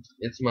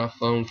 It's my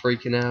phone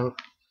freaking out.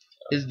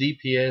 His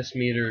DPS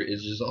meter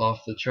is just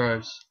off the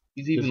charts.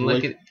 He's even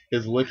licking.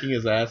 His licking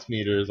his ass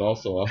meter is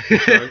also off the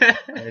chart.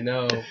 I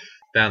know.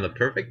 Found the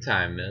perfect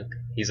time, Milk.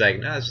 He's like,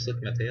 nah, just look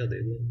at my tail,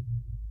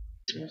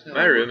 dude.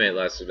 My roommate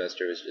last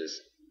semester was just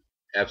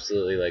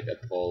absolutely like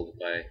appalled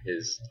by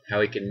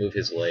how he can move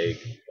his leg,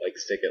 like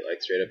stick it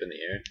like straight up in the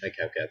air, like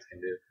how cats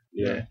can do.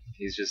 Yeah.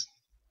 He's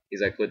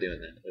like, quit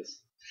doing that.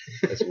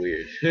 That's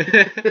weird.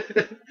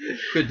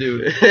 Quit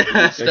doing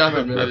it. Stop it,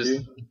 I'm Milk.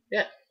 just-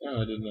 Oh,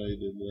 I didn't know you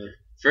did that.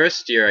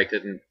 First year I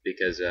couldn't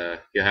because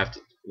you have to.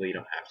 Well, you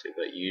don't have to,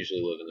 but you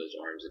usually live in those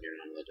dorms and you're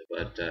not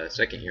allowed to. But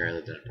second year I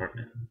lived in an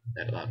apartment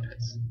that allowed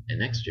pets, and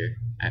next year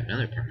I have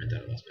another apartment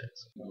that allows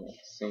pets.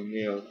 So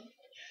Neil,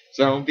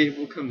 so I won't be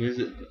able to come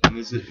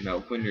visit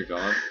Milk when you're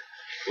gone.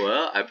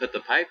 Well, I put the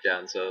pipe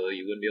down so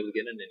you wouldn't be able to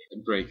get in anymore.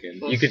 And break in.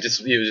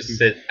 You would just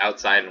sit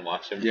outside and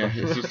watch him. Yeah,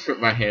 just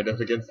put my hand up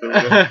against the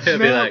He'll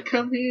be window. like-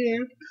 come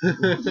here.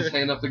 Puts his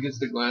hand up against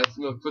the glass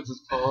and puts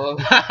his paw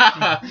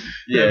up.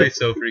 Yeah. That'd be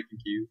so freaking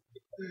cute.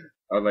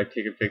 I'd like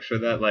take a picture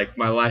of that. Like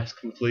my life's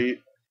complete.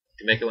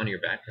 You make it one of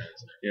your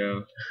backgrounds. Yeah.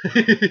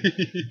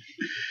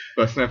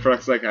 But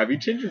Snapchat's like, have you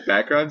changed your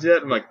backgrounds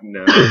yet? I'm like,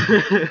 no.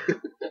 Have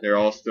They're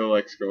all still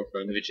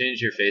ex-girlfriend. you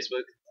changed your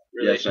Facebook?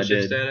 Yes, I relationship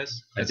did.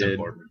 status? I That's did.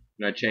 important.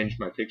 And I changed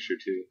my picture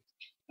too.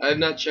 I have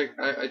not checked.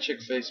 I check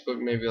Facebook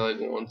maybe like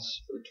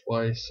once or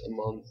twice a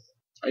month.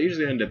 I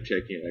usually end up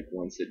checking it like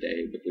once a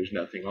day, but there's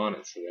nothing on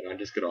it, so then I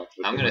just get off.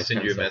 I'm gonna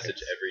send you a 10 message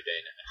seconds.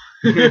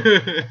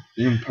 every day now.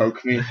 You can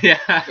poke me.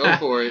 Yeah. Go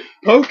for it.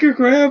 Poke your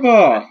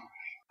grandma.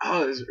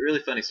 Oh, it was a really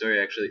funny story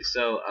actually.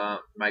 So,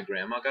 my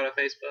grandma got a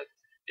Facebook,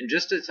 and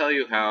just to tell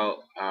you how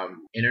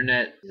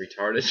internet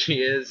retarded she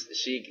is,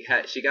 she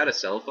got a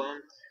cell phone,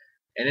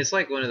 and it's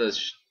like one of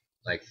those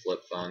like flip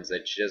phones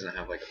that she doesn't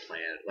have like a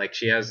plan. Like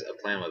she has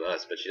a plan with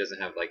us, but she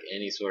doesn't have like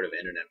any sort of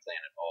internet plan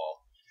at all.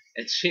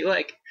 And she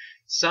like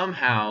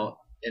somehow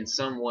in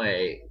some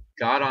way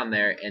got on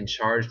there and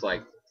charged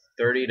like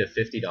 $30 to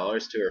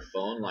 $50 to her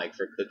phone, like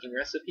for cooking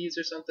recipes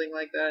or something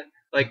like that.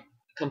 Like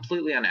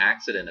completely on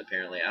accident,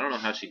 apparently. I don't know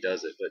how she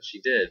does it, but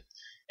she did.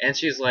 And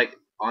she's like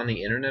on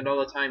the internet all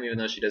the time, even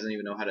though she doesn't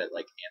even know how to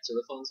like answer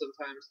the phone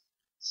sometimes.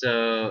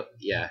 So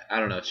yeah, I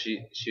don't know. She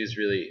was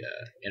really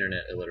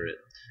internet illiterate.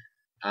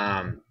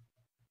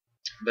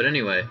 But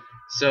anyway,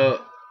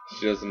 so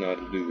She doesn't know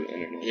how to do the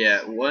internet. yeah,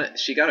 what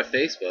she got a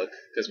Facebook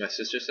because my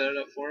sister set it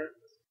up for her,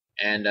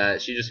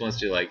 and she just wants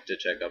to like to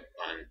check up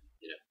on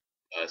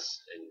us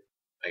and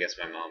I guess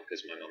my mom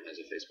because my mom has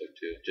a Facebook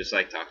too, just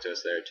like talk to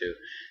us there too.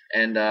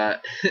 And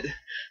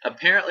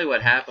apparently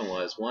what happened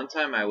was one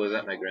time I was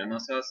at my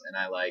grandma's house and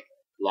I like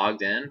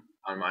logged in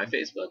on my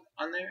Facebook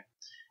on there,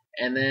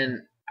 and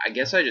then I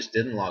guess I just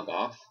didn't log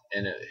off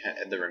and it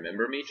had the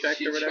remember me checked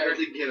She or whatever.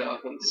 tried to get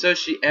off. So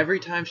she every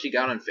time she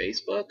got on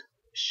Facebook,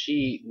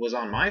 she was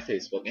on my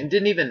Facebook and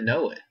didn't even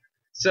know it.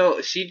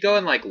 So she'd go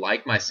and like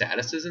my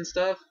statuses and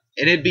stuff,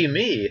 and it'd be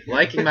me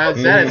liking my own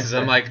statuses.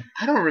 I'm like,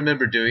 I don't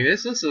remember doing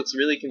this. This looks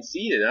really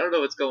conceited. I don't know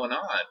what's going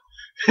on.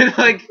 And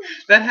like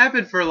that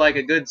happened for like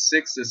a good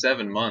 6 to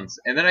 7 months,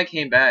 and then I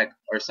came back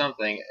or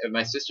something, and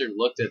my sister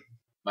looked at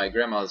my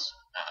grandma's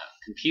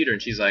computer,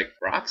 and she's like,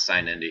 Brock's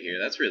signed into here.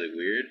 That's really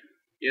weird.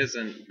 He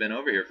hasn't been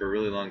over here for a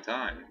really long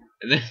time.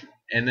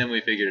 And then we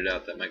figured it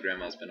out that my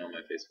grandma's been on my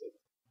Facebook.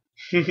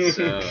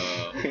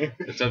 So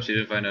let's hope she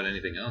didn't find out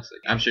anything else.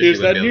 Like, I'm sure Here's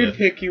she that wouldn't be able nude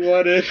pic you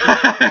wanted.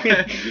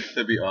 to.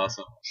 That'd be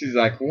awesome. She's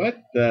like, what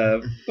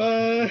the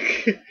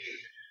fuck?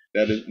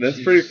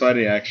 That's pretty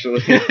funny, actually.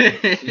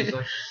 She's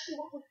like,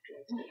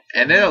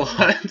 And then a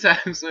lot of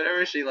times,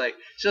 whenever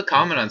she'll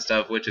comment on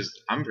stuff, which is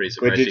I'm pretty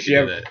But surprised she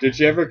can do that. did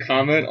she ever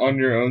comment on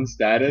your own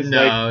status?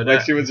 No,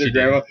 like she was your she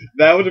grandma.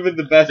 That would have been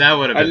the best. That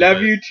would have I been. love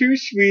the you too,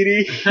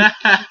 sweetie.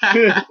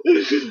 best.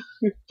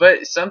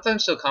 But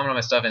sometimes she'll comment on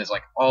my stuff and it's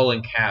like all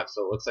in caps,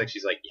 so it looks like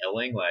she's like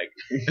yelling, like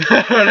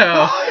I don't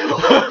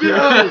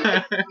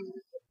know.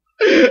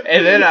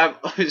 And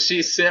then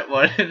she sent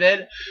one, and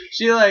then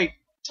she like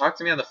talked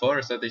to me on the phone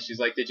or something. She's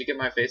like, "Did you get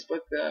my Facebook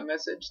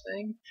message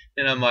thing?"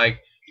 And I'm like,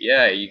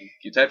 "Yeah, you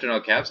typed in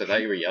all caps. I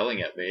thought you were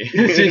yelling at me."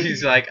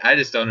 She's like, "I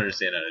just don't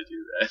understand how to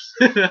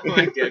do that." I'm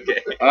like,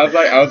 "Okay." I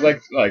was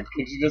like,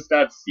 could you just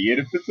not see it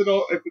if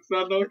it's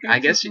not in all caps? I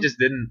guess she just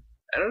didn't.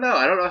 I don't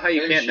know how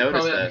you maybe can't she notice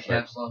probably had that. a but-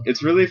 caps lock.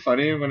 It's really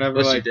funny whenever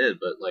Well, she like did,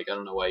 but like I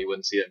don't know why you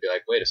wouldn't see it and be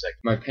like, "Wait a second."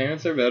 my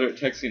parents are better at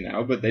texting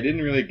now, but they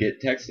didn't really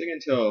get texting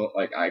until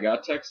like I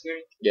got texting.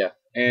 Yeah.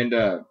 And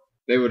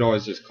they would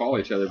always just call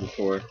each other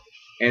before.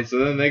 And so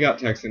then they got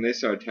texting. They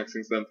started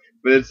texting them.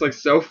 But it's like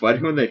so funny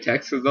when they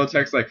text because they'll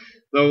text like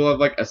they'll have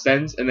like a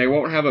sentence and they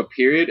won't have a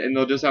period and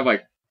they'll just have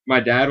like my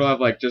dad will have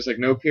like just like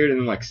no period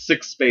and then like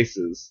 6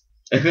 spaces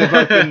and then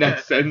like the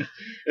next sentence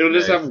it'll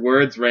just Nice. have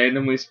words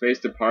randomly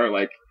spaced apart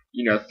like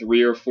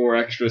 3 or 4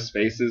 extra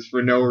spaces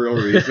for no real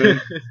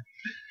reason.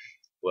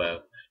 Wow.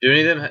 Do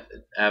any of them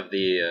have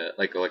the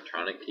like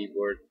electronic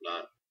keyboard, not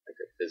like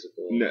a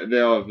physical? No, they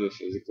all have the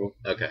physical.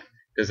 Okay,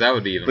 because that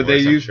would be even But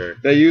worse. I'm they sure.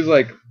 use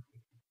like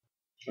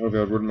oh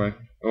god, what am I?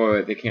 Oh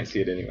wait, they can't see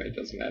it anyway. It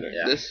doesn't matter.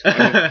 Yeah. This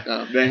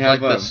They have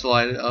like the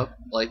slide it up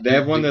like they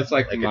have one that's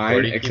like Like a mine,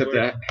 QWERTY except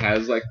keyboard? it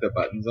has like the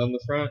buttons on the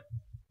front,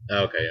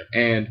 Okay. Yeah.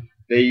 and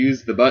they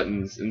use the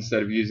buttons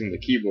instead of using the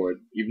keyboard,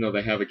 even though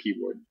they have a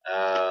keyboard.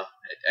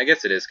 I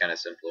guess it is kind of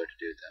simpler to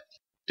do it that way.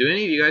 Do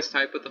any of you guys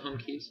type with the home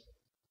keys?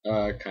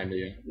 Kinda,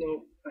 yeah.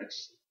 no.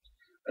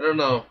 I don't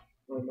know.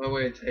 My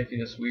way of typing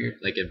is weird.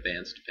 Like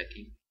advanced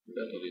picking?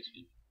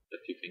 A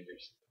few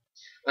fingers.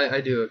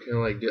 I do. I kind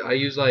of like do. I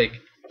use like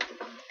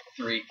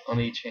 3 on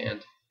each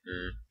hand.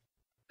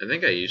 I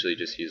think I usually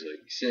just use like.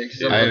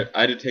 6.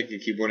 I had to take a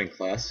keyboarding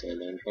class, so I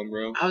learned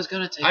homebrew. I was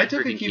gonna take. I a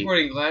took a freaking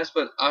keyboarding class,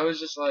 but I was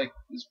just like,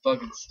 this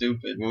fucking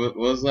stupid. What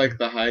was like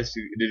the highest?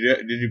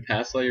 Did you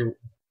pass all your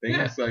things?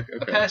 Yeah, Like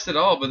I okay. passed it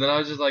all, but then I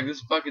was just like, this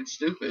is fucking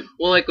stupid.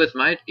 Well, like with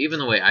even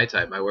the way I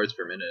type, my words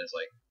per minute is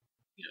like,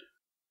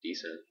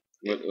 decent.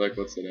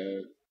 What's it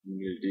at?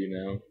 Do you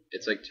know?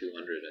 It's like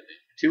 200, I think.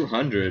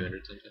 200.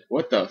 200 something.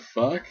 What the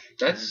fuck?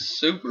 That's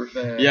super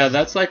fast. Yeah,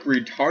 that's like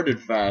retarded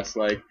fast.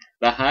 Like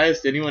the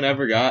highest anyone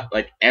ever got,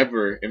 like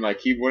ever in my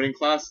keyboarding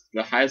class,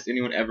 the highest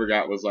anyone ever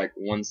got was like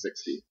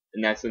 160,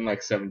 and that's in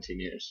like 17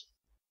 years.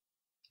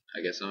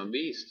 I guess I'm a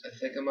beast. I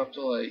think I'm up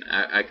to like.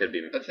 I could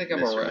be. I think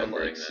I'm around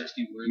misremembering like that.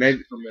 60 words Maybe-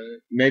 per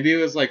minute. Maybe it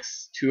was like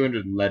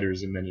 200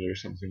 letters a minute or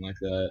something like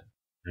that.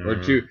 or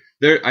two.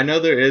 There, I know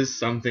there is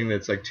something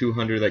that's like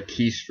 200 like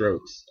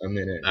keystrokes a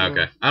minute.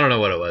 Okay, I don't know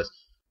what it was.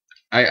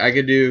 I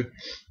could do.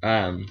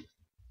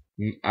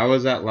 I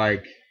was at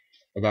like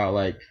about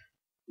like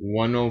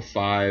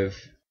 105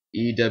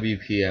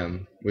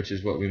 EWPM, which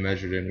is what we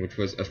measured in, which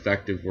was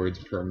effective words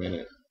per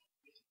minute.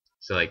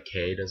 So like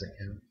K doesn't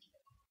count.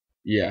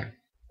 Yeah,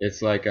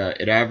 it's like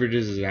it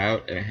averages it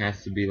out, and it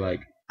has to be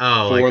like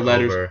Oh, four like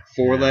letters, over.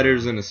 four Yeah.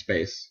 letters in a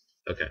space.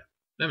 Okay,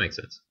 that makes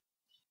sense.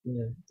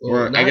 Yeah.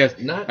 Or I guess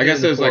not I guess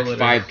in there's like 4 5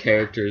 letters.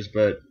 characters,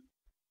 but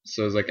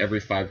so it's like every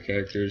 5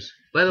 characters.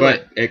 By the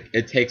way, But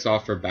it takes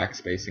off for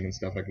backspacing and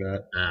stuff like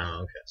that. oh,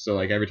 okay. So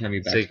like every time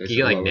you So backspace, you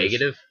get like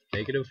it lowers.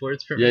 negative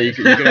words per Yeah, minute?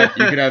 you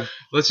could have.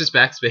 Let's just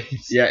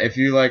backspace. Yeah, if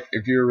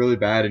you're really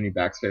bad and you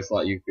backspace a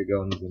lot, you could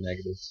go into the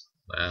negatives.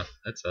 Wow,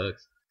 that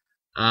sucks.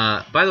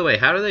 By the way,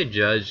 how do they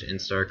judge in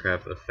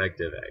StarCraft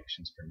effective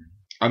actions per minute?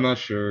 I'm not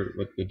sure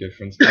what the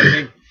difference. I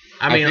think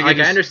I mean, think like it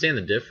just- I understand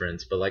the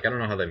difference, but like I don't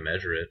know how they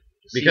measure it.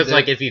 See, Because that-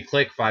 like if you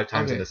click 5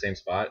 times in Okay. the same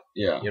spot,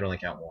 yeah. you'd only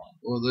count 1.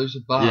 Well, there's a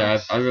box. Yeah,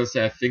 I was gonna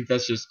say. I think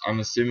that's just. I'm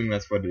assuming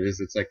that's what it is.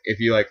 It's like if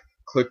you like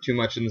click too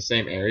much in the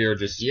same area or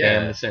just spam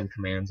Yeah. the same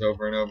commands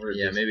over and over. it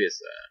Yeah, just- maybe it's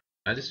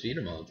that. I just feed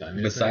them all the time.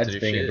 He doesn't have Besides to do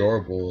being shit.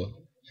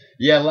 adorable.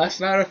 Yeah, last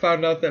night I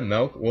found out that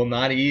milk will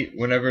not eat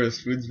whenever his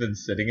food's been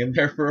sitting in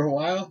there for a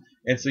while,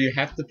 and so you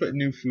have to put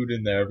new food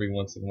in there every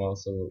once in a while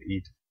so it'll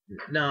eat.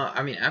 No,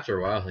 I mean after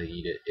a while he'll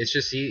eat it. It's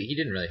just he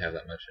didn't really have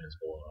that much in his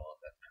bowl at all.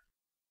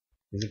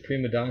 He's a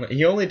prima donna.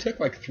 He only took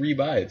like 3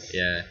 bites.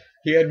 Yeah.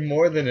 He had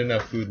more than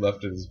enough food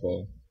left in his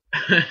bowl.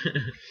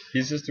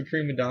 He's just a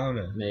prima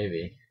donna.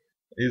 Maybe.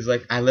 He's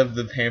like, I live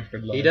the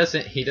pampered life.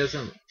 He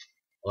doesn't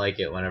like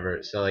it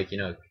whenever like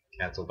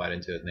cats will bite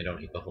into it and they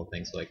don't eat the whole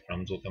thing, so like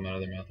crumbs will come out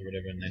of their mouth or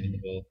whatever and then in the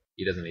bowl.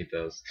 He doesn't eat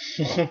those.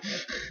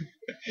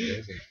 He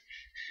doesn't.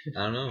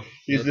 I don't know.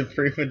 He's a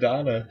prima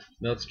donna.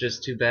 Milk's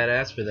just too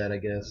badass for that, I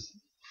guess.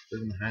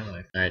 Living the high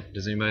life. Alright,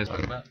 does anybody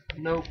talk about?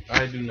 Nope,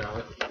 I do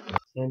not.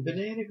 And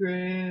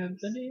bananagrams.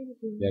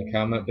 Yeah,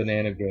 comment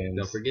bananagrams.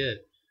 Don't forget.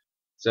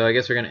 So I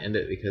guess we're gonna end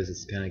it because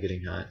it's kind of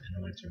getting hot and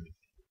I want to turn.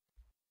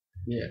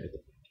 Yeah.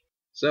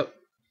 So,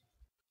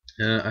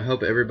 I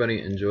hope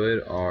everybody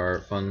enjoyed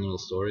our fun little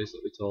stories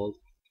that we told.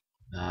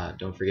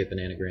 Don't forget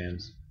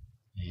bananagrams,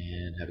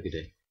 and have a good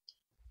day.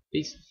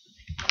 Peace.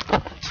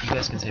 You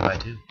guys can say bye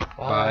too.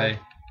 Bye.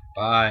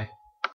 Bye.